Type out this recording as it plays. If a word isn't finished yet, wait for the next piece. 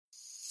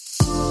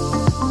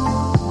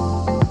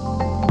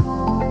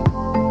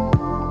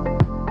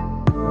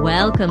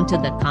Welcome to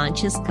the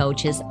Conscious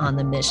Coaches on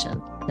the Mission,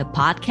 the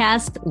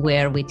podcast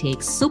where we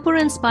take super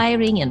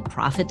inspiring and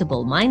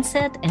profitable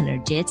mindset,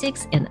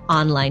 energetics, and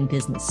online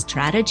business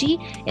strategy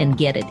and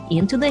get it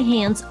into the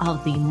hands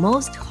of the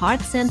most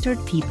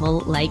heart-centered people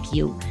like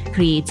you,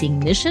 creating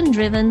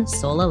mission-driven,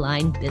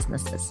 soul-aligned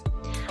businesses.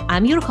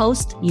 I'm your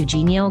host,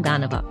 Eugenia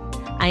Oganova.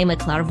 I am a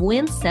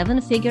clairvoyant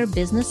seven-figure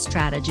business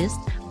strategist,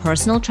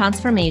 personal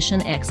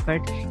transformation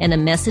expert, and a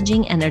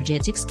messaging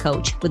energetics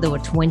coach with over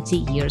 20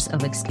 years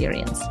of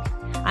experience.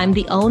 I'm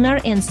the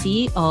owner and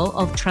CEO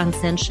of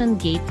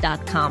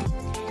TranscensionGate.com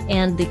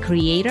and the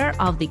creator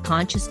of the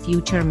Conscious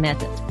Future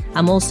Method.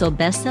 I'm also a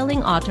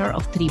best-selling author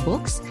of 3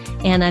 books,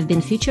 and I've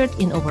been featured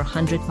in over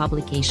 100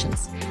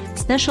 publications,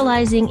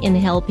 specializing in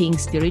helping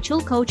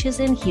spiritual coaches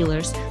and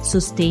healers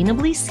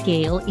sustainably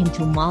scale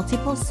into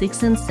multiple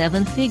 6 and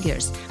 7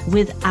 figures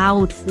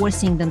without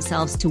forcing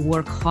themselves to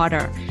work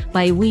harder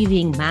by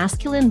weaving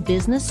masculine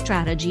business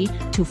strategy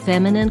to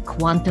feminine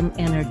quantum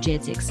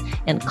energetics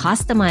and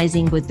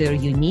customizing with their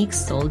unique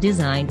soul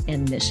design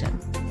and mission.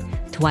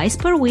 Twice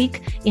per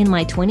week, in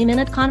my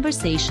 20-minute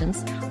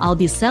conversations, I'll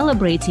be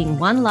celebrating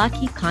one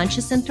lucky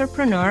conscious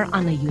entrepreneur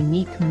on a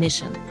unique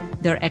mission,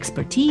 their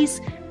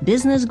expertise,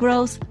 business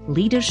growth,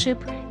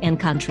 leadership, and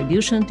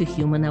contribution to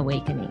human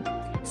awakening.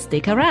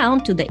 Stick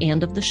around to the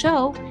end of the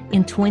show.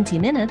 In 20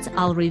 minutes,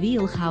 I'll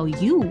reveal how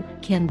you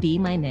can be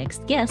my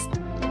next guest.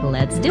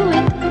 Let's do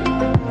it.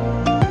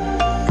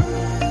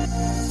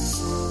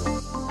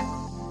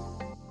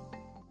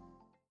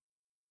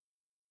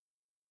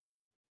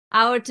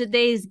 Our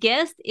today's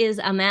guest is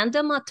Amanda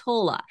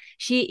Mottola.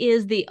 She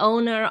is the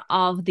owner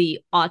of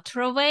the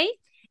Otraway,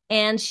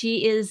 and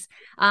she is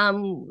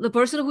the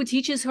person who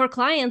teaches her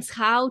clients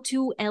how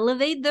to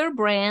elevate their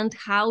brand,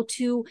 how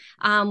to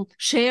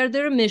share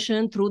their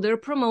mission through their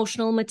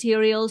promotional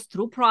materials,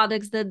 through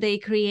products that they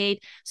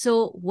create.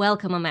 So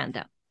welcome,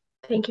 Amanda.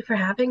 Thank you for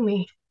having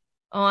me.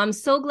 Oh, I'm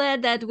so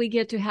glad that we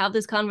get to have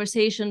this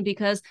conversation,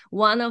 because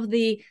one of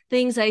the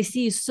things I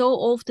see so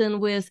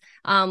often with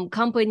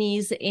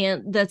companies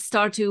and that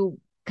start to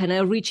kind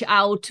of reach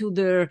out to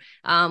their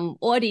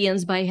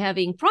audience by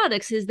having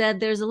products is that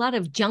there's a lot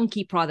of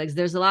junky products.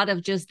 There's a lot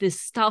of just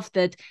this stuff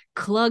that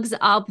clogs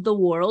up the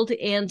world,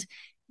 and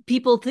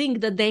people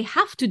think that they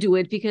have to do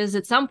it because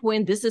at some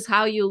point this is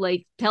how you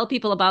tell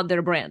people about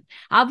their brand.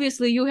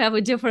 Obviously, you have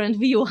a different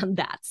view on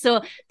that.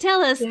 So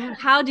tell us,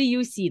 How do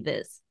you see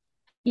this?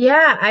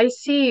 Yeah, I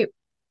see,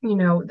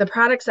 the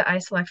products that I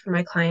select for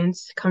my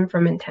clients come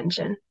from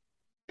intention,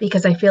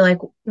 because I feel like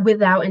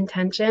without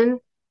intention,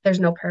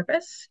 there's no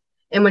purpose.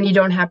 And when you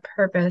don't have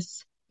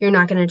purpose, you're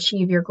not going to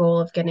achieve your goal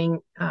of getting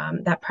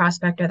that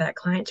prospect or that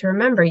client to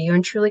remember you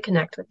and truly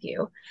connect with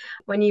you.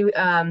 When you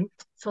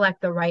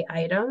select the right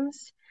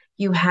items,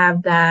 you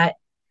have that,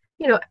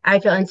 I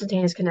feel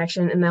instantaneous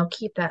connection, and they'll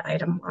keep that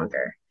item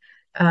longer.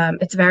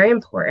 It's very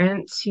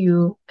important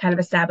to kind of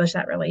establish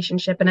that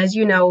relationship. And as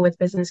you know, with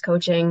business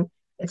coaching,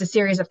 it's a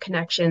series of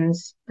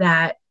connections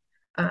that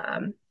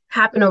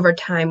happen over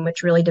time,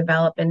 which really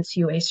develop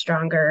into a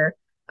stronger,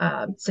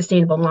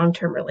 sustainable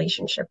long-term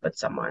relationship with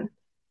someone.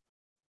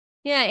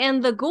 Yeah,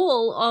 and the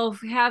goal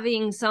of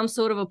having some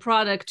sort of a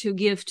product to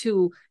give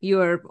to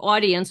your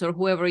audience or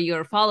whoever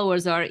your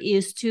followers are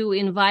is to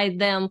invite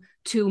them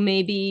to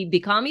maybe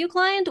become your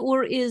client?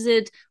 Or is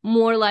it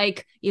more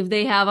like if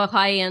they have a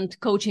high-end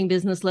coaching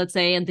business, let's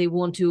say, and they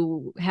want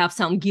to have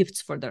some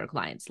gifts for their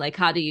clients? Like,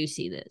 how do you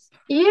see this?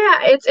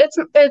 Yeah,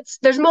 it's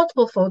there's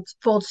multiple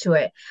folds to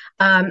it.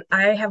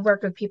 I have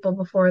worked with people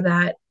before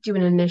that do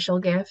an initial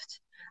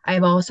gift. I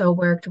have also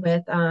worked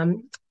with, I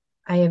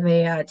have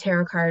a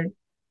tarot card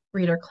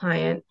reader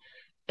client,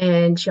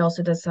 and she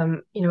also does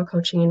some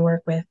coaching and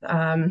work with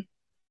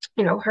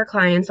her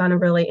clients on a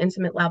really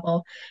intimate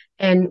level.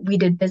 And we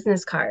did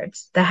business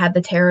cards that had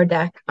the tarot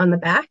deck on the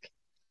back,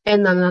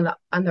 and then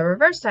on the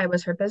reverse side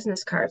was her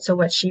business card. So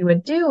what she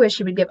would do is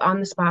she would give on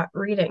the spot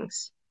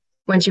readings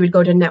when she would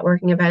go to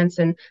networking events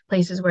and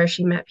places where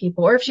she met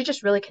people, or if she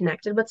just really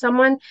connected with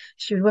someone,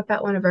 she would whip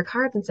out one of her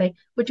cards and say,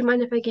 "Would you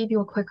mind if I gave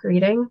you a quick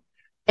reading?"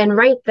 And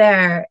right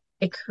there,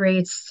 it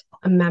creates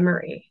a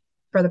memory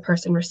for the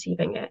person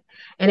receiving it.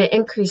 And it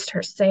increased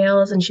her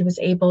sales, and she was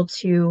able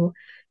to,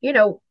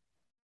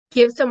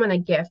 give someone a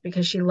gift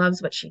because she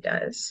loves what she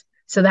does.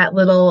 So that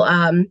little,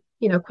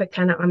 quick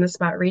kind of on the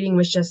spot reading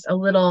was just a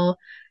little,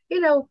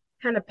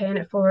 kind of paying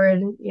it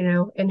forward,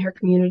 in her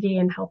community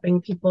and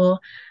helping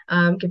people,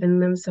 giving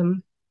them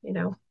some,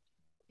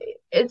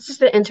 it's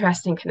just an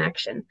interesting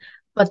connection.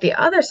 But the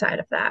other side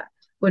of that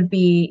would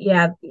be,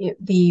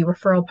 the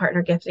referral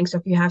partner gifting. So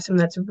if you have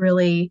someone that's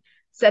really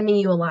sending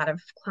you a lot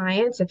of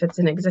clients, if it's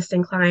an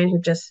existing client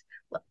who just,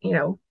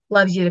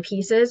 loves you to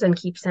pieces and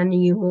keeps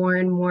sending you more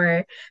and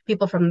more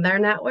people from their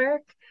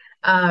network,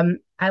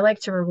 I like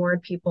to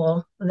reward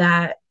people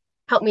that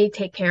help me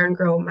take care and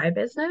grow my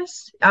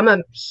business. I'm a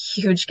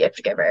huge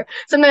gift giver.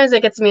 Sometimes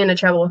it gets me into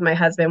trouble with my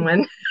husband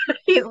when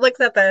he looks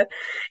at the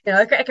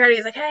credit card.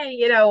 He's like, "Hey,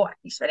 you're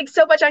spending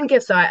so much on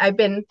gifts." So I've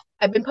been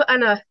put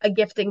on a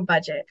gifting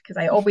budget because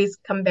I always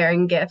come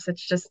bearing gifts.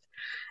 It's just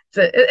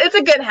it's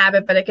a good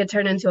habit, but it could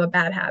turn into a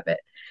bad habit.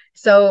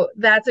 So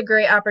that's a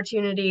great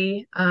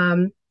opportunity.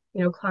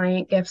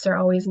 Client gifts are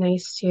always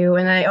nice too.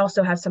 And I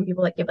also have some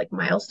people that give like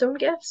milestone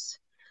gifts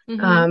Hmm.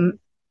 um,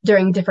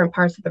 during different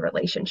parts of the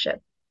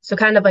relationship. So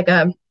kind of like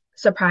a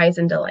surprise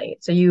and delight.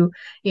 So you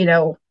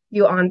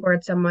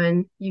onboard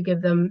someone, you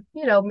give them,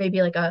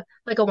 maybe like a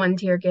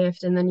one-tier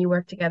gift, and then you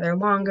work together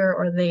longer,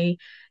 or they,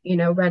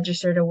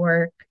 register to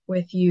work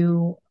with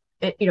you,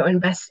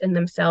 invest in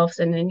themselves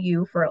and in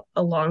you for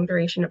a long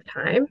duration of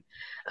time.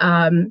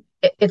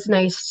 It's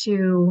nice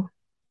to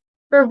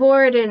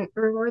reward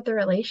the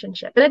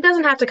relationship. And it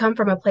doesn't have to come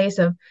from a place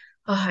of,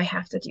 oh, I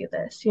have to do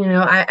this.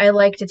 I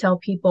like to tell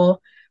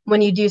people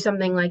when you do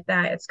something like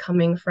that, it's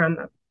coming from,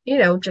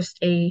 just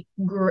a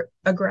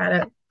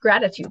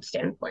gratitude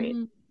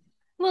standpoint.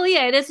 Well,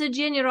 yeah, it is a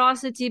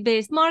generosity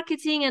based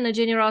marketing and a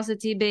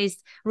generosity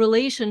based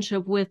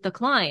relationship with the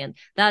client.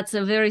 That's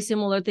a very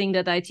similar thing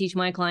that I teach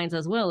my clients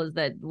as well, is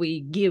that we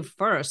give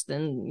first.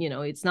 And,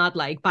 it's not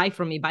like buy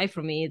from me, buy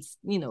from me. It's,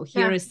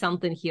 here Yeah. is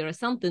something, here is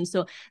something.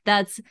 So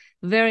that's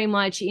very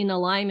much in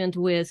alignment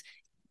with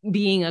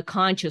being a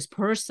conscious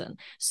person.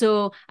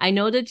 So I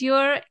know that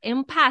you're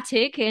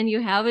empathic and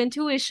you have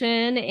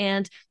intuition,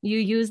 and you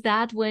use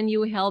that when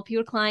you help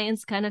your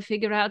clients kind of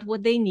figure out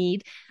what they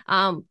need,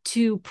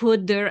 to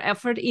put their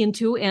effort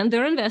into and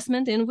their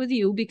investment in with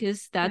you,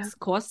 because Yeah. that's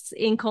costs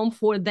income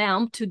for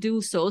them to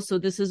do so. So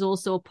this is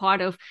also part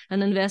of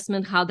an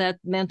investment, how that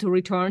meant to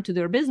return to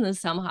their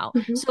business somehow.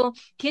 Mhm. So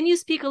can you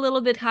speak a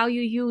little bit how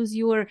you use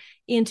your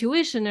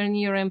intuition and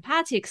your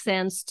empathic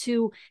sense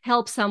to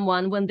help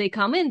someone when they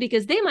come in,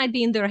 because they might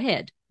be in their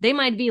head, they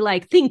might be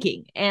like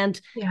thinking, and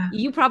Yeah.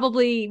 you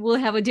probably will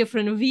have a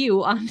different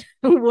view on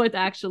what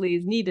actually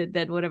is needed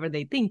than whatever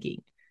they're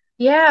thinking.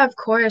 Yeah, of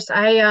course.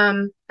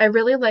 I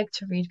really like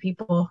to read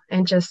people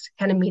and just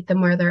kind of meet them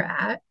where they're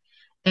at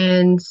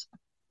and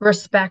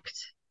respect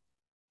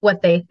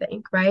what they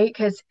think, right?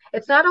 Because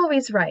it's not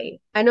always right.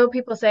 I know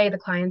people say the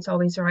client's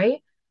always right,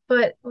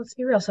 but let's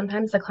be real,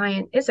 sometimes the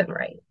client isn't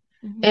right.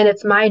 Mm-hmm. And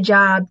it's my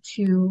job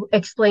to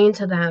explain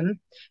to them,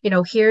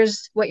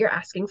 here's what you're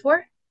asking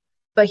for,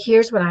 but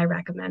here's what I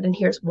recommend, and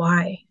here's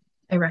why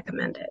I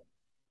recommend it.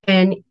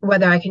 And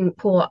whether I can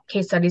pull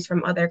case studies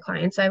from other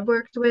clients I've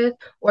worked with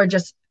or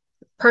just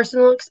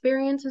personal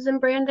experiences in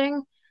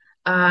branding,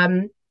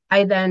 um,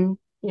 I then,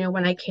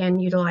 when I can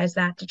utilize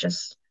that to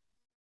just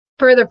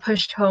further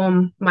pushed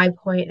home my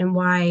point and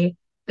why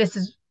this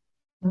is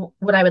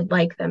what I would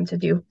like them to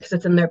do because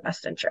it's in their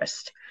best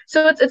interest.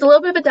 So it's a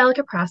little bit of a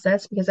delicate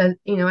process because as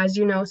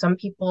some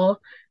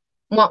people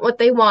want what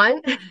they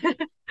want.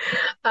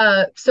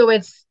 So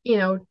it's,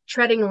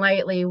 treading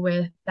lightly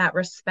with that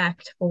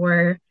respect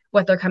for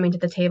what they're coming to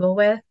the table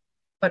with,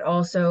 but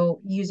also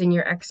using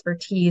your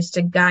expertise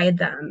to guide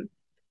them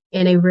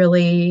in a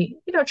really,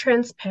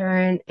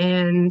 transparent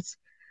and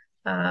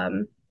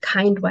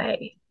kind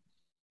way.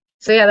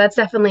 So yeah, that's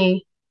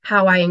definitely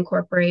how I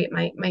incorporate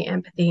my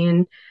empathy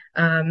and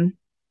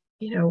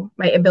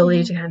my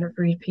ability Mm-hmm. to kind of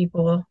read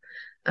people.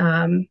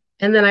 And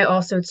then I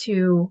also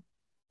too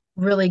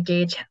really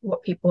gauge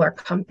what people are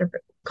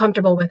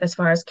comfortable with as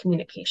far as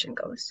communication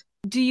goes.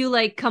 Do you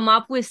like come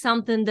up with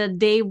something that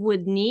they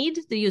would need?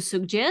 Do you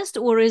suggest,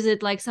 or is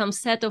it like some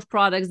set of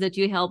products that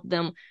you help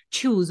them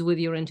choose with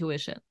your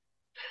intuition?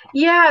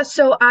 Yeah,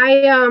 so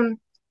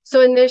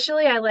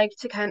initially I like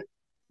to kind of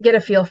get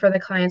a feel for the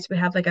clients. We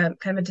have like a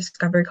kind of a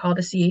discovery call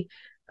to see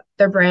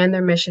their brand,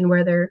 their mission,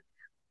 where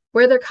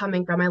they're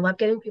coming from. I love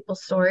getting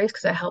people's stories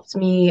because it helps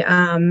me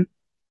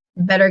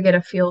better get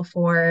a feel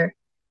for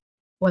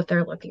what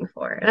they're looking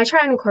for. And I try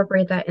and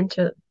incorporate that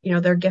into,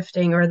 their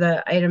gifting or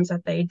the items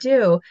that they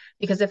do.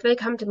 Because if they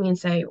come to me and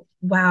say,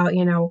 wow,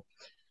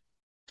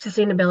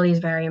 sustainability is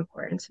very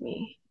important to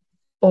me,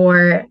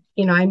 or,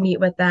 I meet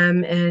with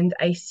them and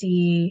I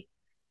see,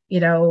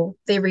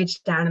 they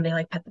reach down and they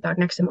like pet the dog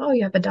next to them. Oh,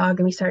 you have a dog,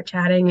 and we start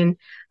chatting,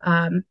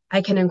 and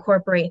I can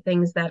incorporate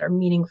things that are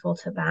meaningful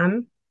to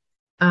them.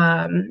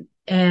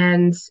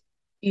 And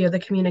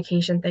the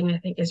communication thing I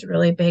think is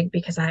really big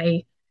because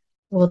I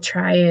will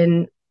try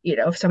and,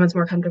 if someone's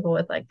more comfortable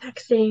with like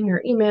texting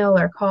or email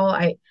or call,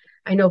 I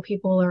know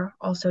people are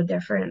also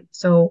different.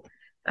 So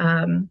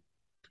um,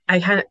 I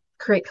kind of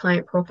create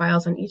client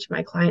profiles on each of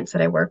my clients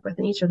that I work with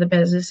in each of the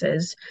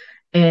businesses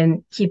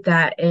and keep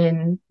that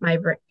in my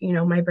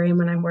brain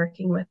when I'm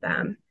working with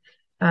them.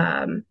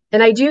 And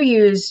I do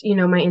use,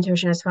 my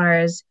intuition as far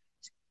as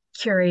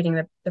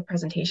curating the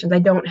presentations. I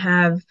don't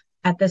have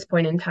at this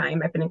point in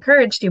time, I've been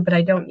encouraged to, but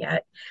I don't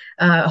yet,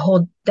 a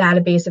whole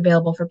database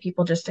available for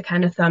people just to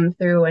kind of thumb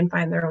through and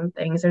find their own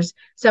things. There's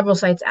several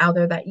sites out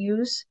there that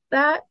use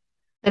that.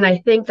 And I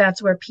think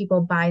that's where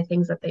people buy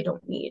things that they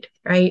don't need,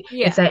 right? It's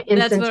Yeah, that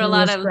that's where a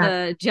lot instantaneous of grab.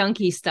 the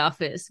junky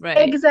stuff is,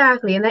 right?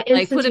 Exactly. And that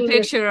Like put a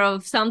instantaneous, picture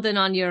of something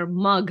on your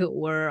mug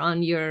or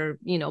on your,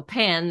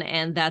 pen,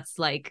 and that's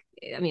like,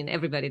 I mean,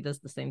 everybody does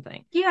the same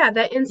thing. yeah,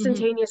 that Mm-hmm.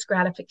 instantaneous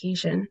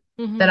gratification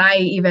that Mm-hmm. I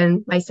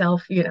even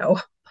myself,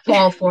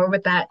 fall for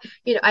with that.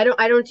 I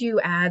don't do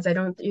ads. I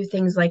don't do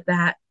things like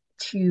that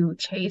to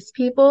chase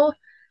people.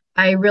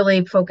 I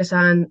really focus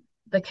on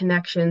the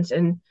connections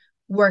and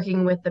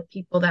working with the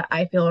people that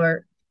I feel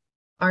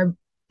are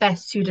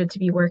best suited to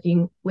be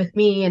working with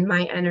me and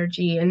my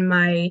energy and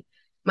my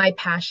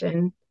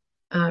passion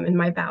and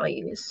my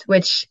values,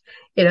 which,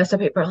 some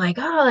people are like,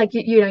 oh, like,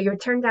 you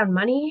would turn down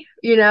money,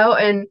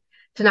 and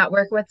to not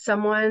work with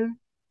someone.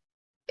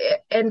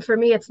 And for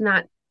me, it's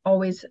not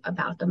always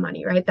about the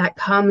money, right? That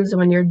comes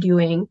when you're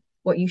doing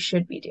what you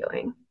should be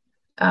doing.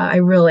 I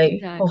really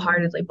Exactly.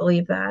 wholeheartedly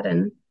believe that,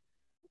 and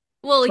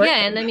Well, it's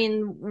yeah, and working. I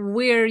mean,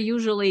 we're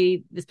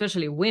usually,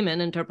 especially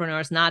women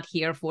entrepreneurs, not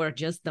here for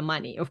just the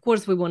money. Of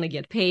course, we want to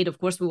get paid. Of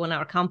course, we want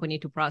our company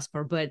to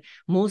prosper, but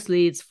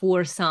mostly it's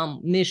for some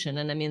mission.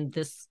 And I mean,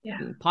 this Yeah.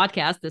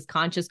 podcast, this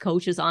Conscious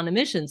Coaches on a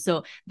Mission.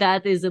 So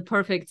that is a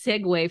perfect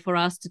segue for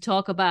us to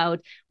talk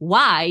about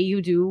why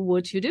you do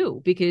what you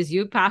do, because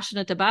you're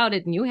passionate about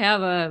it and you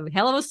have a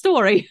hell of a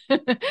story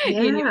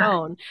in your Yeah.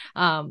 own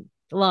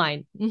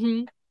line.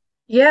 Mm-hmm.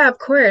 Yeah, of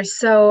course.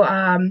 So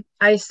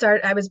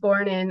I was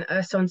born in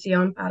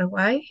Asuncion,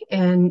 Paraguay,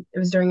 and it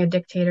was during a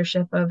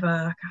dictatorship of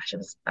it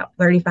was about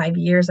 35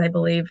 years, I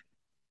believe.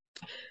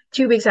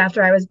 2 weeks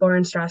after I was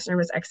born, Stroessner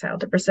was exiled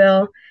to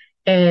Brazil,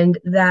 and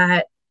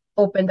that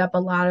opened up a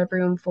lot of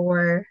room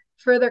for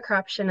further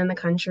corruption in the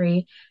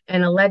country.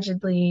 And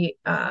allegedly,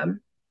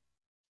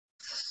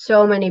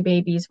 so many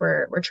babies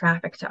were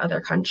trafficked to other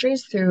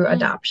countries through Mm.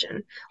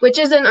 adoption, which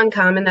isn't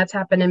uncommon. That's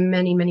happened in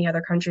many, many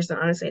other countries, and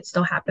honestly, it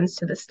still happens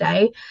to this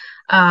day.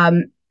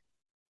 Um,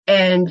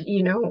 and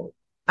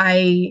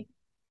I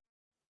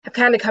have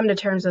kind of come to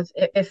terms with,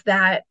 if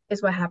that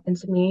is what happened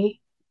to me,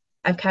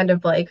 I've kind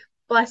of like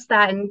blessed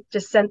that and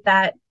just sent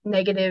that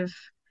negative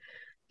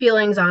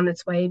feelings on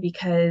its way,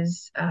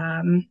 because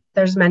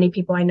there's many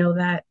people I know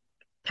that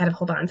kind of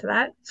hold on to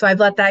that. So I've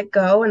let that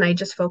go, and I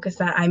just focus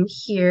that I'm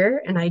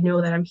here and I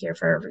know that I'm here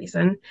for a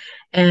reason.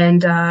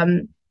 And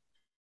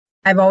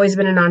I've always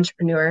been an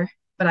entrepreneur,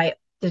 but I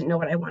didn't know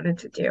what I wanted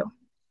to do.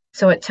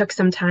 So it took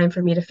some time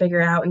for me to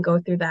figure out and go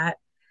through that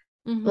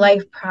Mm-hmm.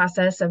 life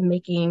process of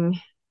making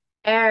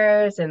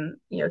errors and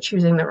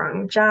choosing the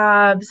wrong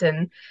jobs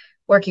and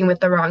working with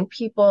the wrong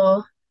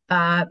people.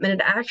 And it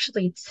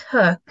actually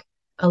took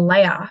a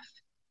layoff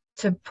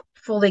to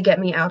fully get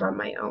me out on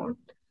my own.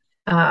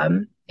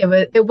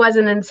 It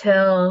wasn't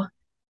until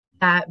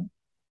that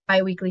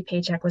biweekly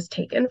paycheck was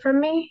taken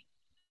from me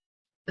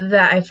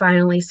that I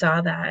finally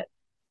saw that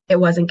it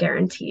wasn't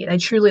guaranteed. I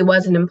truly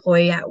was an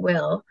employee at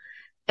will,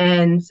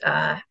 and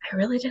I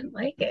really didn't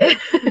like it.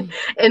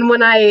 And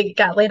when I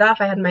got laid off,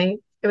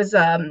 it was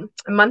a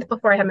month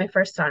before I had my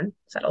first son.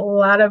 So I had a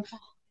lot of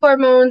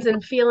hormones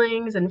and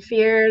feelings and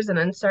fears and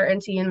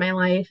uncertainty in my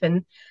life,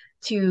 and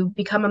to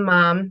become a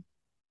mom,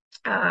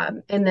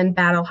 and then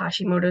battle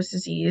Hashimoto's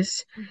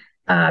disease,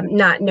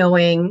 not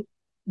knowing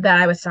that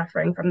I was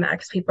suffering from that,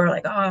 because people are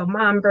like, oh,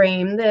 mom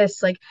brain,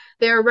 this, like,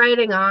 they're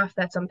writing off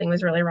that something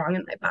was really wrong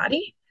in my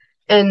body.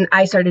 And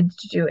I started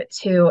to do it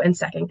too and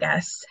second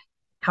guess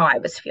how I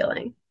was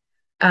feeling.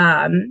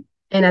 And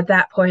at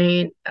that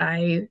point,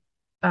 I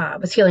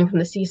was healing from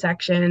the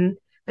C-section.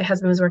 My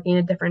husband was working in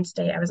a different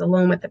state. I was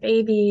alone with the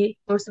baby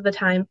most of the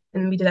time,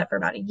 and we did that for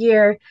about a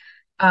year.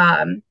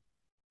 Um,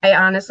 I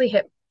honestly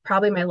hit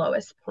probably my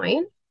lowest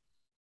point.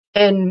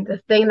 And the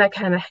thing that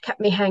kind of kept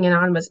me hanging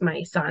on was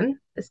my son,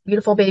 this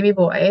beautiful baby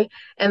boy,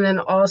 and then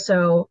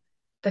also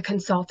the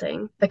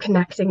consulting, the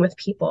connecting with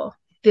people,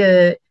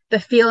 the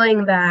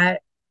feeling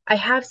that I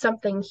have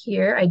something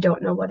here, I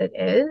don't know what it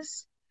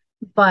is,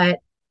 but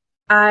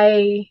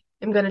I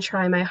am going to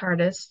try my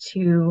hardest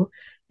to,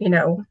 you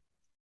know,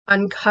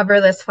 uncover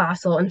this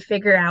fossil and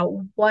figure out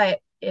what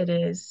it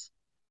is,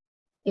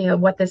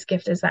 what this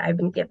gift is that I've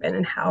been given,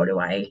 and how do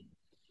I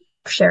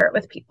share it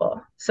with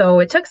people.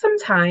 So it took some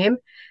time.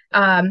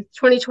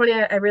 2020,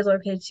 I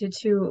relocated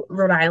to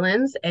Rhode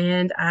Island,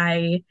 and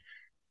I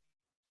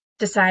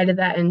decided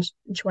that in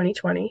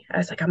 2020, I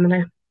was like, I'm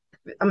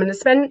gonna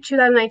spend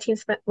 2019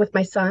 with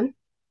my son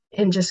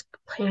and just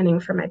planning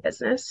for my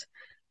business.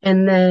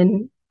 And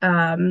then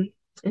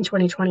in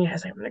 2020, I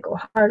was like, I'm gonna go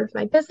hard with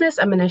my business.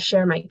 I'm gonna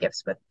share my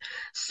gifts with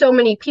so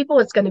many people.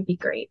 It's gonna be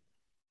great.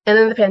 And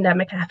then the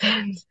pandemic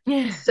happened.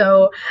 Yeah.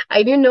 So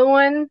I knew no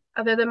one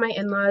other than my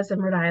in-laws in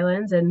Rhode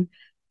Island, and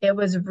it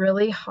was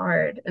really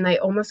hard. And I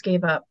almost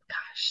gave up,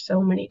 gosh,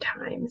 so many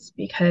times,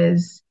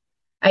 because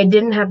I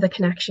didn't have the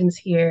connections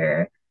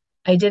here.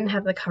 I didn't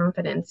have the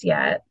confidence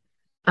yet.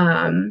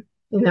 Um,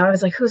 I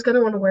was like, who's going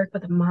to want to work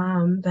with a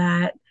mom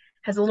that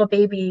has a little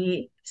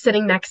baby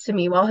sitting next to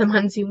me while I'm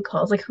on Zoom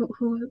calls? Like,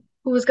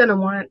 who's going to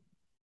want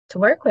to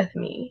work with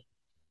me?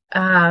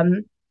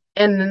 Um,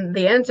 and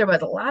the answer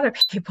was a lot of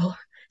people.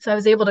 So I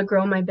was able to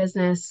grow my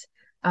business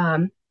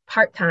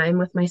part-time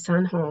with my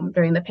son home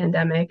during the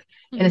pandemic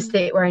in a Mm-hmm.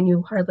 state where I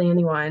knew hardly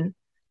anyone,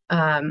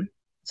 um,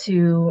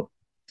 to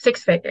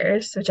six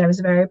figures, which I was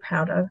very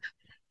proud of.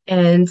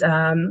 And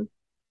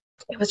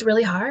it was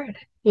really hard.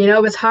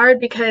 It was hard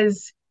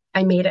because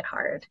I made it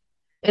hard.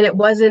 And it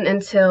wasn't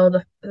until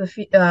the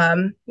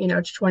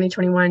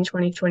 2021,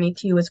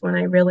 2022 was when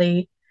I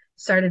really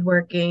started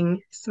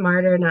working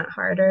smarter, not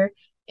harder,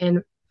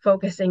 and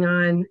focusing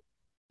on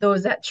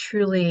those that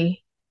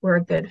truly were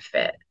a good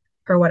fit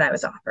for what I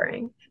was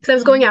offering. Because I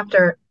was going Mhm.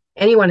 after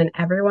anyone and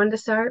everyone to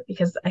start,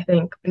 because I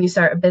think when you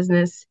start a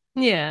business,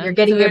 Yeah, you're it's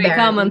a getting your very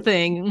common bearings.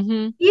 thing. At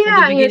the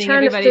Yeah, and you're beginning,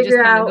 trying to everybody just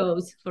figure kind of out,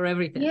 goes for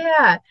everything.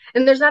 yeah.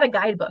 And there's not a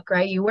guidebook,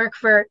 right? You work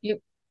for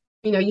you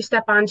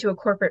step onto a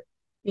corporate,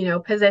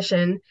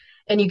 position,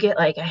 and you get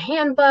like a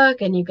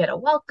handbook and you get a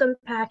welcome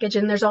package,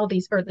 and there's all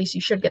these, or at least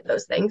you should get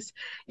those things.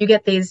 You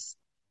get these,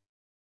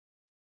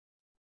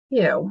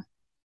 you know,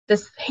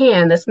 this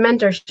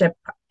mentorship.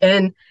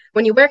 And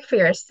when you work for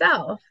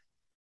yourself,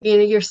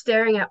 you're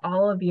staring at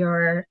all of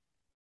your,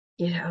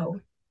 you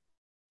know,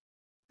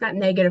 not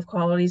negative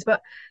qualities,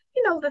 but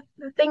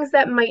the things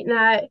that might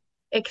not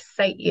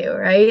excite you,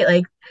 right?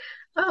 Like,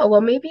 oh,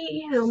 well,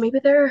 maybe, maybe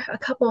there are a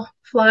couple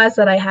flaws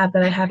that I have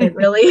that I haven't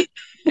really,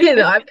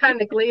 I've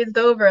kind of glazed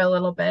over a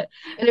little bit.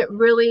 And it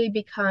really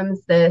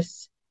becomes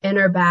this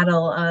inner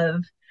battle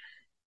of,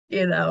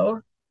 you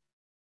know,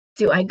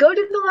 do I go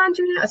to the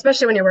laundry now?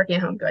 Especially when you're working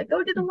at home. Do I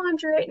go to the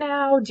laundry right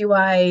now? Do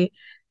I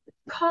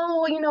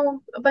call,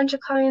 a bunch of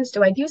clients?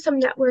 Do I do some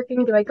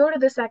networking? Do I go to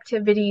this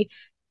activity?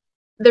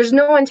 There's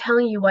no one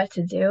telling you what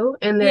to do.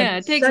 And there's Yeah,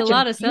 it takes a such a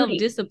lot of beauty.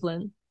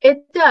 self-discipline.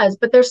 It does,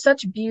 but there's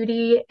such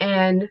beauty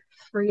and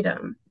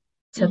freedom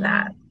to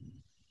that.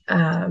 Hmm.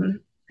 Um,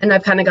 and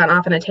I've kind of gone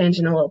off on a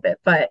tangent a little bit,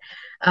 but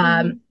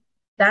um, Hmm.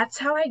 that's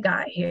how I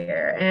got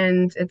here.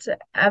 And it's an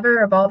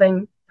ever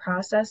evolving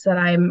process that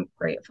I'm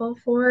grateful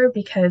for,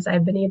 because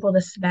I've been able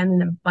to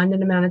spend an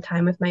abundant amount of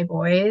time with my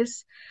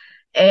boys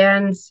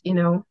and,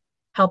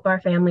 help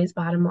our family's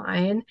bottom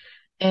line.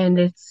 And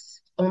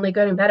it's only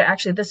getting better.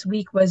 Actually, this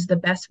week was the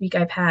best week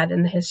I've had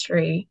in the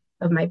history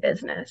of my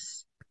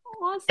business.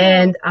 Awesome.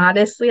 And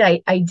honestly,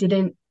 I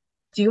didn't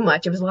do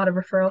much. It was a lot of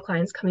referral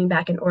clients coming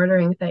back and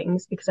ordering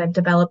things, because I've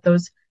developed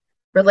those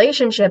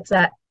relationships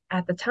that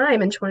at the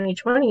time in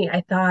 2020,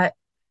 I thought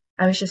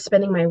I was just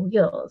spinning my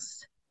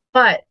wheels.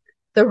 But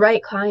the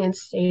right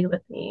clients stayed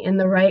with me, and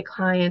the right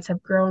clients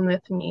have grown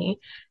with me.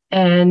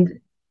 And,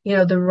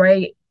 the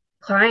right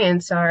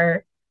clients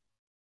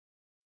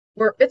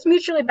it's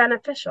mutually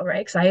beneficial,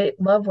 right? Because I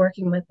love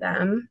working with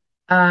them.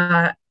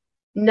 Uh,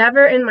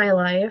 Never in my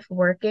life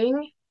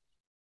working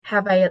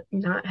have I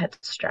not had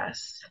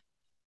stress.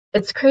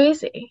 It's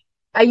crazy.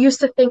 I used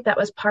to think that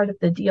was part of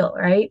the deal,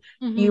 right?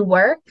 You Hmm.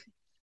 work,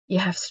 you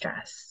have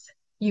stress.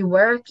 You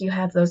work, you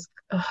have those,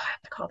 oh, I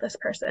have to call this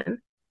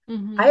person. I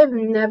Hmm. have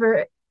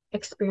never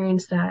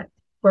experienced that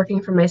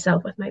working for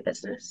myself with my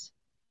business.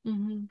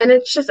 Hmm. And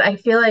it's just, I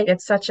feel like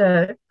it's such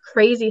a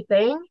crazy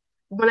thing.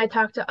 When I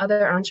talk to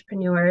other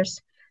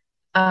entrepreneurs,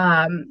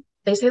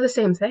 they say the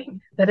same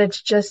thing, that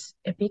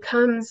it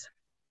becomes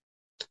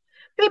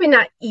maybe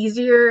not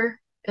easier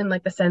in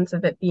like the sense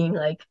of it being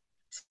like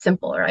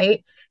simple,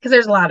 right? Because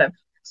there's a lot of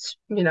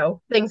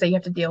things that you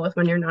have to deal with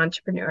when you're an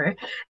entrepreneur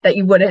that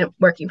you wouldn't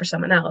working for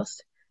someone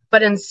else.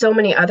 But in so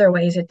many other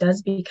ways, it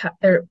does become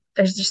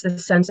there's just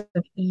this sense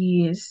of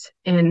ease,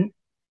 and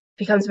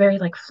becomes very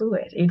like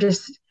fluid. You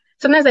just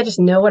Sometimes I just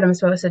know what I'm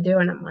supposed to do,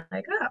 and I'm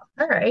like, oh,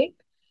 all right.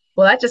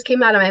 Well, that just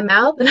came out of my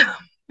mouth, and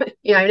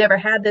I never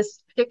had this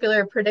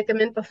particular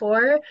predicament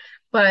before,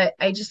 but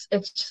it's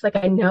just like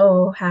I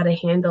know how to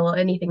handle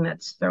anything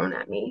that's thrown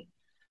at me.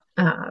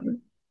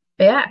 Um,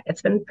 but yeah,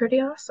 it's been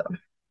pretty awesome.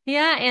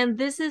 Yeah, and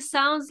this is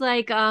sounds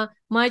like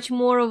much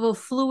more of a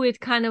fluid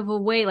kind of a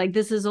way. Like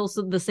this is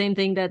also the same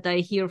thing that I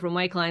hear from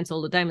my clients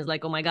all the time. Is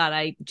like, oh my God,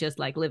 I just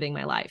like living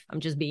my life. I'm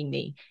just being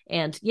me.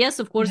 And yes,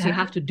 of course, you Yeah.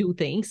 have to do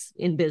things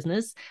in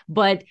business,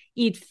 but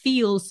it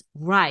feels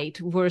right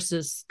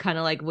versus kind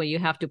of like when you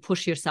have to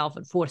push yourself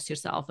and force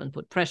yourself and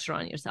put pressure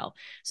on yourself.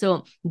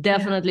 So Yeah.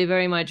 definitely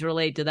very much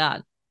relate to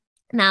that.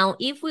 Now,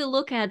 if we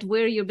look at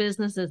where your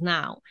business is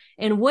now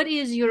and what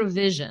is your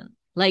vision,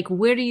 like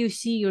where do you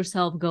see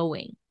yourself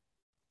going?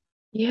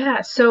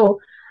 Yeah. So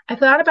I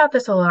thought about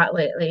this a lot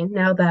lately,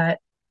 now that,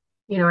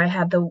 I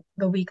had the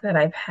week that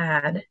I've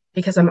had,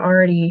 because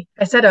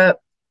I set a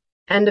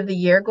end of the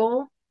year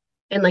goal,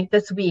 and like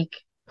this week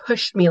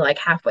pushed me like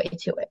halfway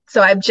to it. So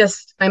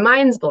my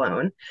mind's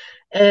blown.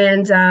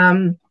 And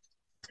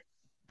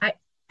I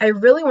I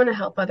really want to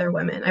help other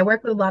women. I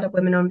work with a lot of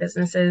women-owned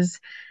businesses.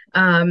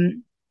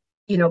 Um,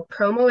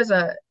 promo is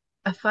a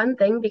fun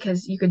thing,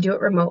 because you could do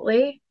it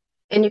remotely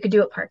and you could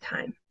do it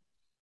part-time.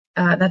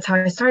 That's how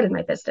I started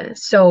my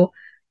business. So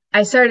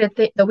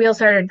the wheel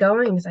started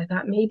going, because I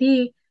thought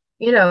maybe,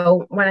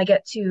 when I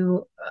get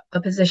to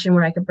a position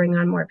where I could bring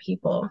on more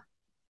people,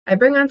 I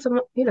bring on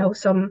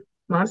some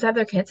moms have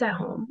their kids at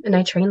home, and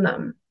I train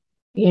them,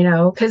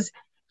 because it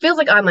feels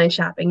like online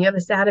shopping. You have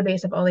this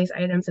database of all these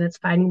items, and it's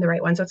finding the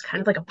right one. So it's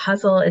kind of like a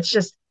puzzle. It's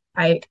just,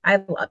 I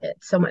love it.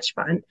 So much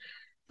fun.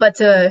 But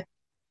to,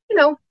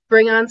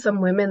 bring on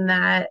some women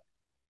that,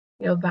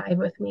 vibe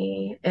with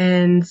me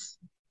and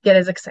get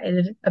as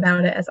excited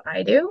about it as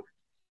I do,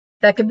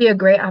 that could be a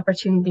great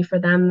opportunity for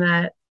them,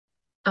 that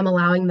I'm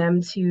allowing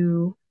them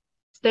to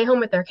stay home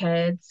with their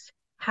kids,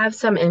 have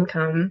some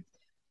income,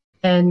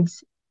 and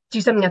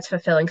do something that's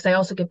fulfilling because I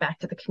also give back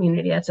to the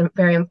community. That's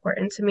very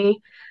important to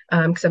me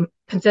because I'm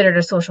considered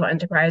a social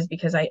enterprise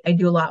because I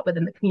do a lot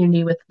within the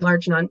community with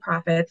large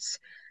nonprofits.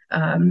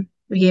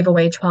 We gave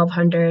away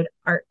 1,200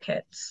 art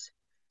kits.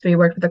 So we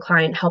worked with a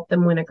client, helped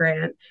them win a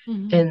grant.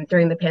 Mhm. And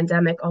during the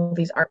pandemic, all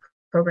these art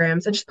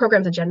programs and just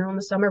programs in general in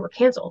the summer were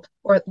canceled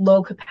or at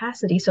low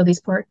capacity. So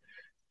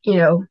you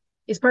know,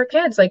 these poor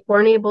kids like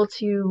weren't able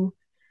to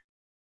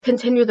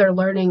continue their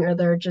learning or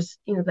they're just,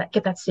 that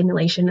get that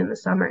stimulation in the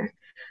summer.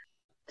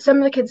 Some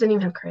of the kids didn't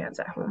even have crayons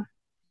at home.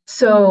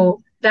 So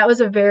Mhm. that was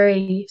a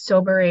very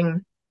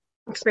sobering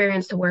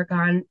experience to work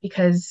on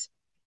because,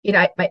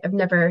 I've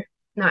never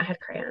not had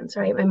crayons,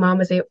 right?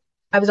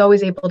 I was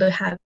always able to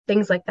have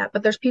things like that,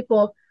 but there's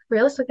people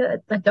realistically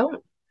that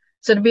don't.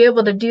 So to be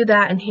able to do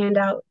that and hand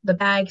out the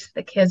bags to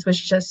the kids was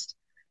just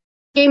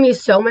gave me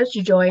so much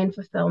joy and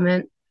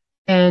fulfillment.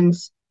 And,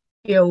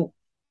 you know,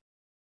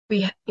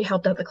 we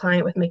helped out the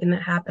client with making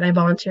that happen. I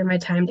volunteered my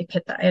time to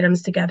kit the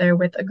items together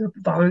with a group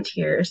of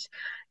volunteers.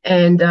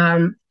 And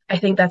I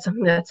think that's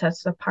something that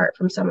sets us apart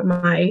from some of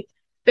my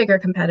bigger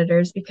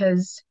competitors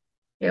because,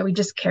 we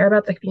just care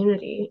about the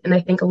community. And I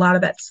think a lot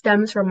of that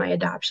stems from my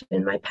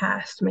adoption, my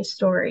past, my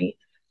story.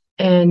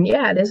 And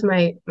yeah, it is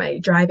my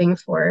driving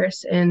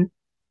force. And,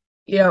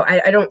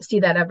 I don't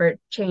see that ever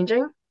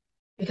changing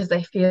because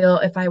I feel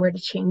if I were to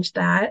change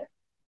that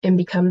and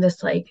become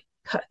this like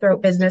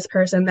cutthroat business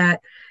person that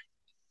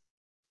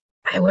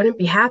I wouldn't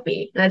be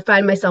happy. And I'd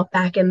find myself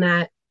back in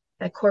that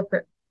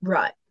corporate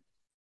rut.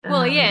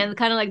 Well, yeah, Um, and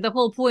kind of like the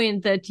whole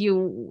point that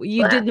you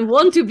but, didn't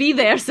want to be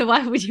there, so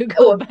why would you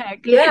go oh,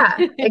 back? yeah,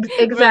 Right.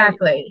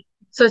 exactly.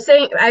 So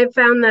saying I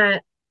found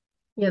that,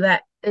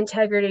 that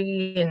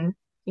integrity and,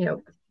 you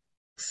know,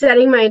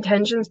 setting my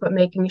intentions, but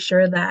making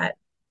sure that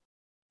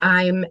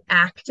I'm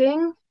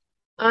acting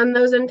on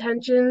those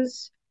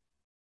intentions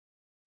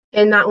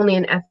in not only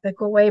an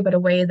ethical way, but a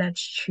way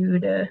that's true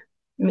to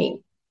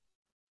me.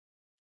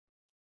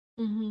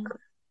 Hmm.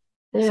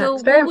 Yeah, So,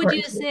 it's very what would you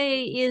important to me.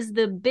 say is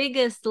the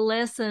biggest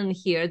lesson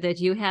here that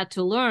you had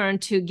to learn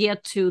to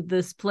get to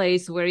this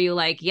place where you're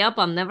like, yep,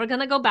 I'm never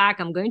going to go back.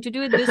 I'm going to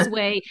do it this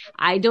way.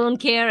 I don't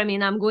care. I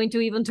mean, I'm going to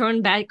even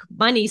turn back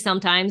money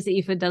sometimes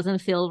if it doesn't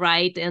feel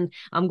right. And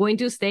I'm going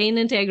to stay in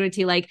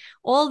integrity. Like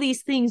all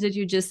these things that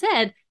you just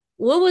said.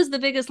 What was the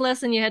biggest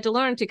lesson you had to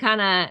learn to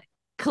kind of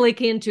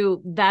click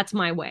into that's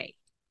my way?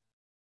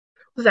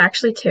 It was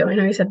actually two. I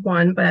know you said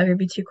one, but I would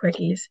be two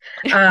quickies.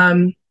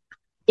 Um,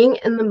 Being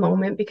in the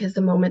moment because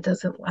the moment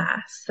doesn't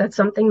last. That's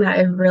something that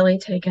I've really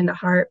taken to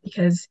heart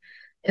because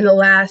in the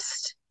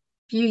last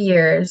few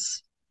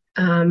years,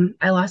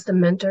 I lost a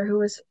mentor who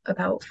was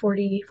about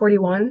 40,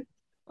 41.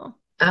 Oh,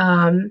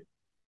 Um,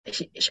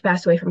 she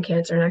passed away from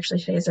cancer, and actually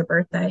today is her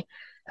birthday.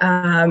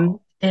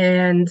 oh.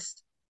 And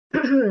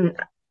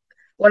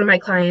one of my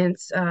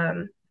clients,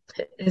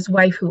 his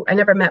wife, who I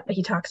never met, but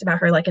he talks about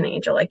her like an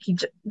angel. Like he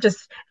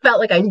just felt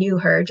like I knew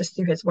her just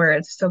through his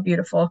words. So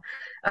beautiful.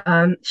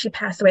 She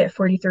passed away at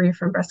 43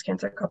 from breast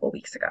cancer a couple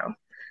weeks ago.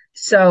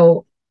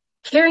 So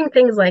hearing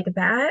things like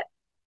that,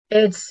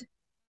 it's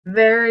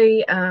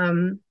very,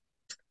 oh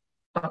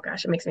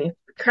gosh, it makes me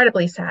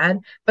incredibly sad,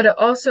 but it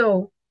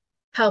also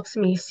helps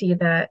me see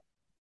that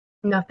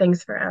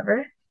nothing's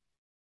forever.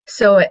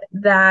 So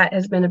that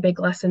has been a big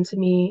lesson to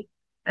me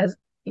as,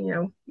 you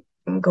know,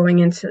 I'm going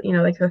into,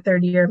 like the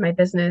third year of my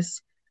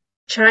business,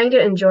 trying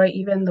to enjoy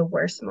even the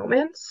worst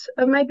moments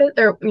of my business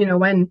or,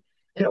 when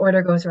an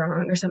order goes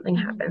wrong or something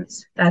Mhm.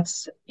 happens.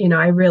 That's,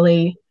 I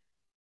really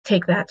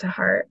take that to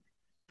heart.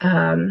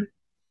 Um,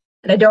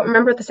 and I don't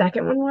remember what the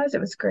second one was.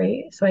 It was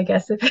great. So I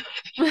guess if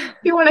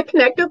you want to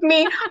connect with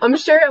me, I'm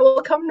sure it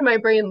will come to my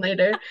brain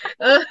later.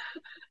 Uh,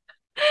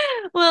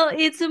 Well,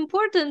 it's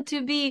important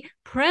to be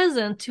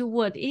present to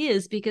what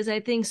is because I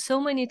think so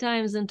many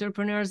times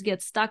entrepreneurs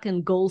get stuck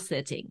in goal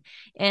setting.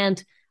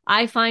 And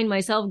I find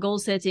myself goal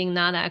setting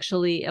not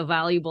actually a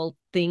valuable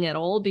thing at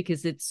all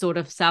because it sort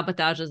of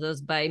sabotages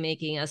us by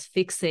making us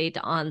fixate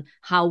on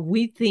how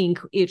we think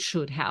it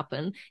should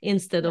happen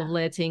instead of yeah,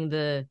 letting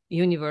the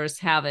universe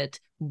have it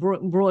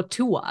brought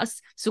to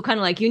us. So kind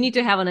of like you need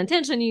to have an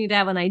intention, you need to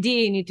have an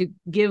idea, you need to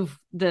give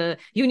the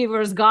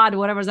universe, God,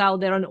 whatever's out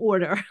there an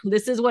order.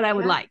 This is what I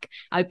would yeah, like.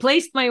 I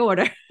placed my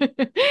order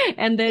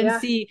and then yeah.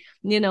 see,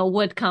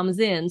 what comes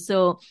in.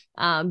 So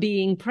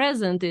being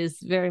present is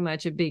very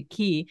much a big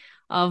key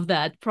of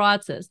that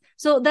process.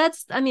 So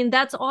that's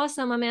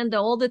awesome, Amanda.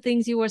 All the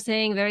things you were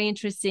saying, very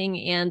interesting.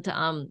 And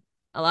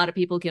a lot of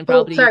people can Oh,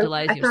 probably sorry.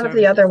 utilize I your thought of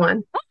the other services.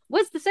 one. Oh,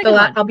 what's the second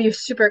one? I'll be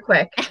super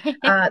quick.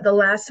 The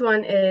last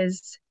one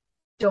is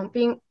don't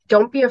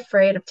be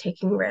afraid of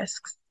taking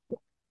risks,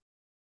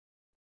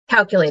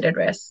 calculated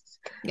risks.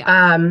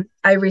 Yeah.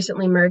 I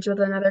recently merged with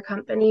another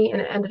company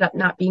and it ended up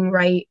not being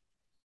right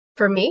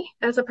for me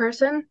as a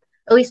person,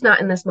 at least not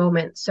in this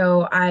moment.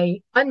 So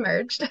I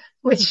unmerged,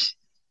 which is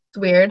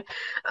weird.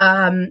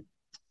 Um,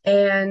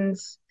 and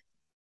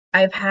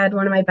I've had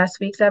one of my best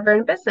weeks ever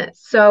in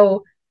business.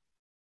 So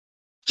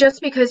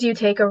just because you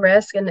take a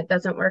risk and it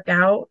doesn't work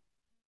out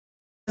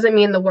doesn't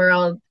mean the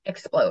world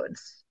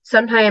explodes.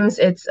 sometimes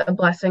it's a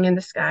blessing in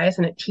disguise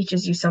and it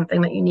teaches you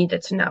something that you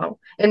needed to know.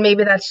 And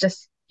maybe that's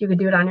just, you could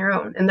do it on your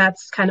own. And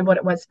that's kind of what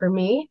it was for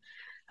me.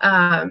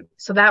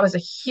 So that was a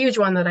huge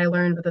one that I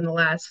learned within the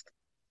last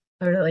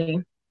literally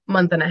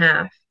month and a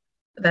half.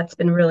 That's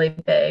been really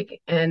big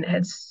and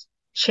has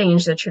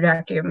changed the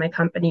trajectory of my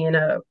company in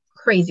a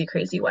crazy,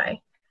 crazy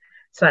way.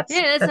 So that's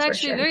that's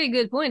actually a very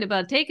good point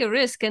about take a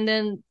risk and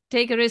then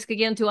take a risk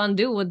again to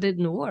undo what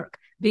didn't work.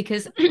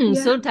 Because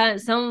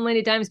so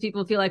many times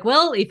people feel like,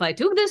 well, if I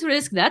took this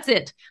risk, that's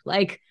it.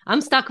 Like, I'm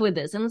stuck with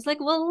this. And it's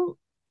like, well,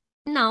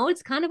 no,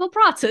 it's kind of a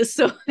process.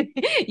 So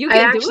you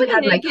can actually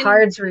had my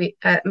cards read.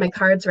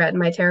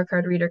 My tarot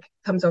card reader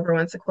comes over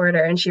once a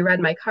quarter, and she read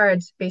my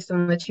cards based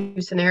on the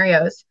two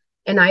scenarios.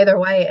 And either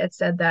way, it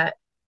said that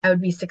I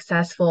would be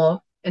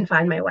successful and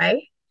find my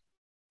way.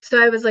 So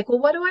I was like, well,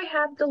 what do I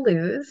have to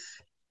lose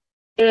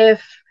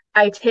if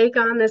I take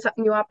on this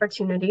new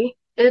opportunity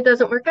and it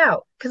doesn't work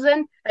out? Because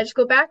then I just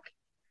go back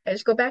and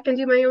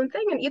do my own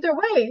thing. And either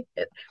way,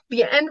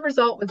 the end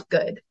result was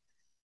good.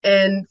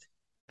 And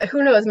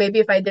who knows, maybe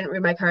if I didn't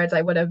read my cards,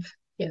 I would have,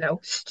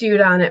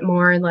 stewed on it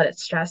more and let it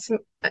stress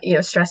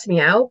me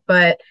out.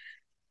 But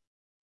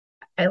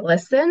I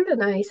listened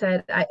and I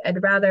said,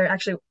 I'd rather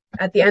actually,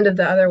 at the end of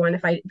the other one,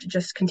 if I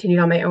just continued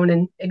on my own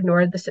and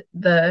ignored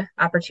the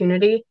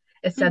opportunity,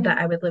 it said that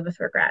I would live with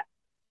regret.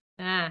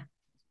 And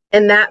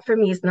that for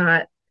me is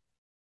not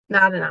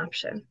an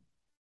option.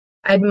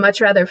 I'd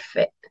much rather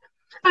I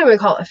don't want to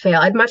call it a fail.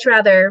 I'd much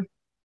rather,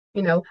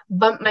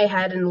 bump my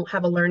head and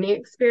have a learning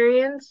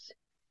experience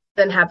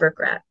than have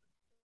regret.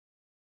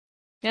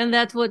 And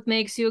that's what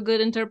makes you a good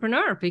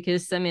entrepreneur,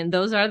 because, I mean,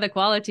 those are the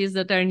qualities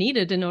that are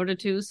needed in order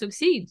to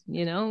succeed.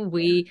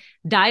 We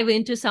dive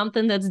into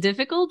something that's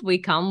difficult, we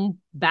come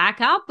back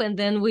up, and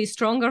then we're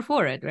stronger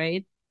for it,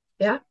 right?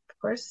 Yeah, of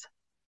course.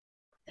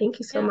 Thank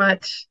you so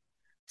much.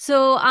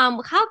 So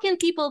how can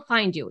people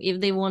find you if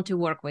they want to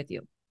work with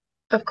you?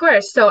 Of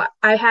course. So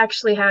I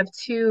actually have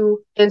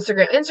two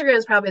Instagram. Instagram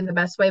is probably the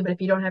best way, but if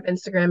you don't have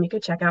Instagram, you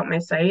could check out my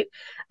site.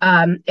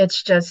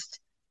 It's just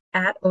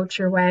at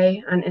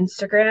Otraway on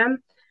Instagram,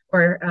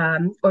 or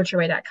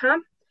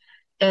Otraway.com.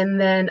 And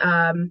then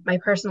my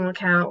personal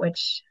account,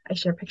 which I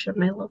share a picture of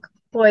my little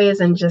boys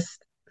and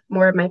just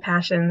more of my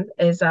passion,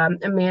 is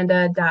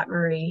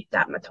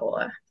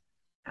Amanda.Marie.Mottola.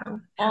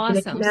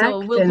 Awesome.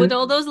 So we'll put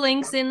all those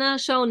links in the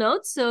show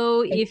notes.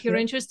 So if you're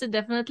interested,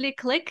 definitely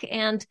click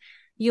and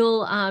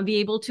you'll be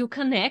able to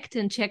connect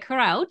and check her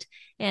out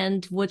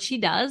and what she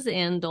does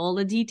and all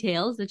the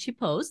details that she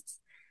posts.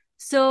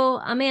 So,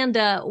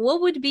 Amanda,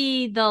 what would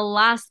be the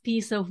last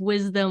piece of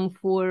wisdom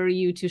for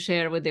you to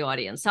share with the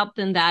audience?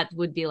 Something that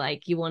would be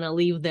like you want to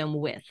leave them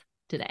with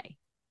today.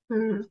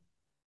 Know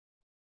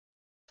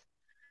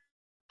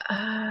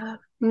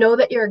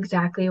that you're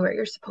exactly where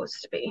you're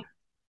supposed to be.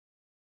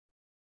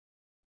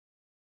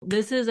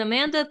 This is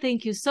Amanda.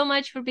 Thank you so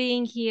much for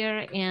being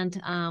here. And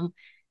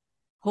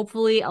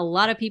hopefully a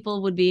lot of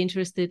people would be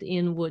interested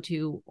in what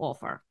you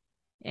offer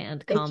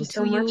and come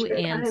to you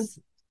and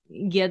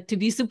get to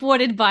be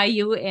supported by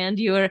you and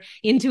your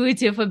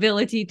intuitive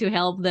ability to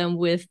help them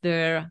with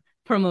their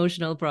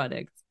promotional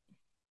products.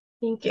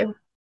 Thank you.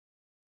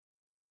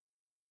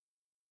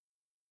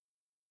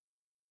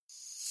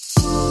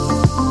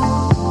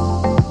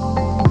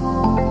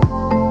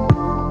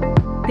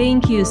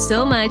 Thank you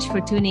so much for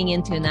tuning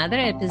into another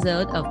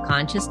episode of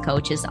Conscious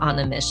Coaches on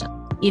a Mission.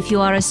 If you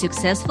are a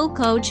successful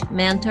coach,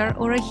 mentor,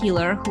 or a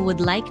healer who would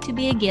like to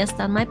be a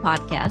guest on my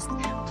podcast,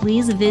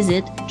 please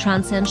visit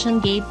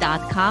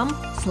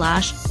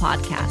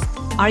transcensiongate.com/podcast.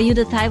 Are you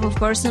the type of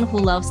person who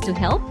loves to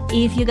help?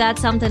 If you got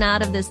something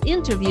out of this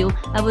interview,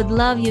 I would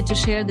love you to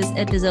share this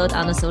episode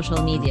on a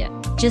social media.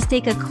 Just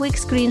take a quick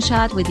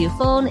screenshot with your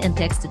phone and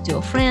text it to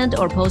a friend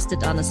or post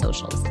it on the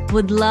socials.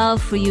 Would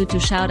love for you to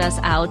shout us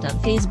out on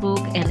Facebook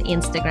and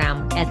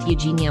Instagram at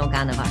Eugenia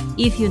Oganova.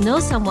 If you know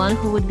someone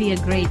who would be a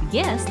great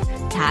guest,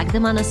 tag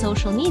them on a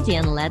social media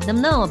and let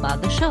them know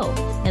about the show.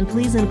 And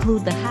please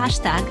include the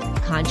hashtag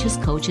Conscious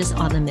Coaches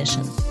on a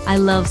Mission. I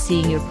love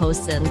seeing your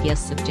posts and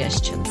guest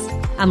suggestions.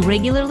 I'm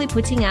regularly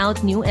putting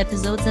out new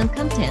episodes and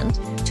content.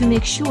 To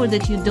make sure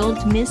that you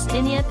don't miss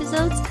any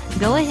episodes,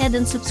 go ahead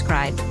and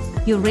subscribe.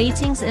 Your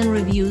ratings and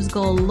reviews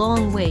go a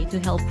long way to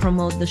help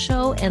promote the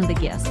show and the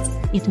guests.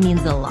 It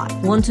means a lot.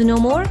 Want to know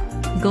more?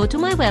 Go to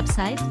my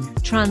website,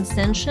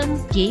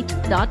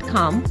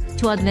 transcensiongate.com,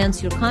 to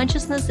advance your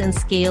consciousness and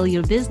scale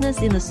your business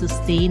in a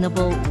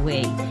sustainable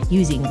way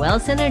using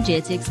wealth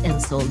energetics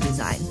and soul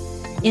design.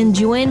 And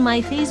join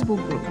my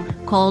Facebook group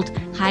called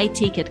High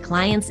Ticket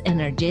Clients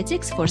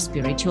Energetics for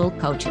Spiritual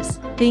Coaches.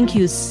 Thank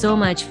you so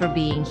much for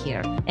being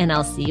here, and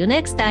I'll see you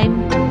next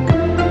time.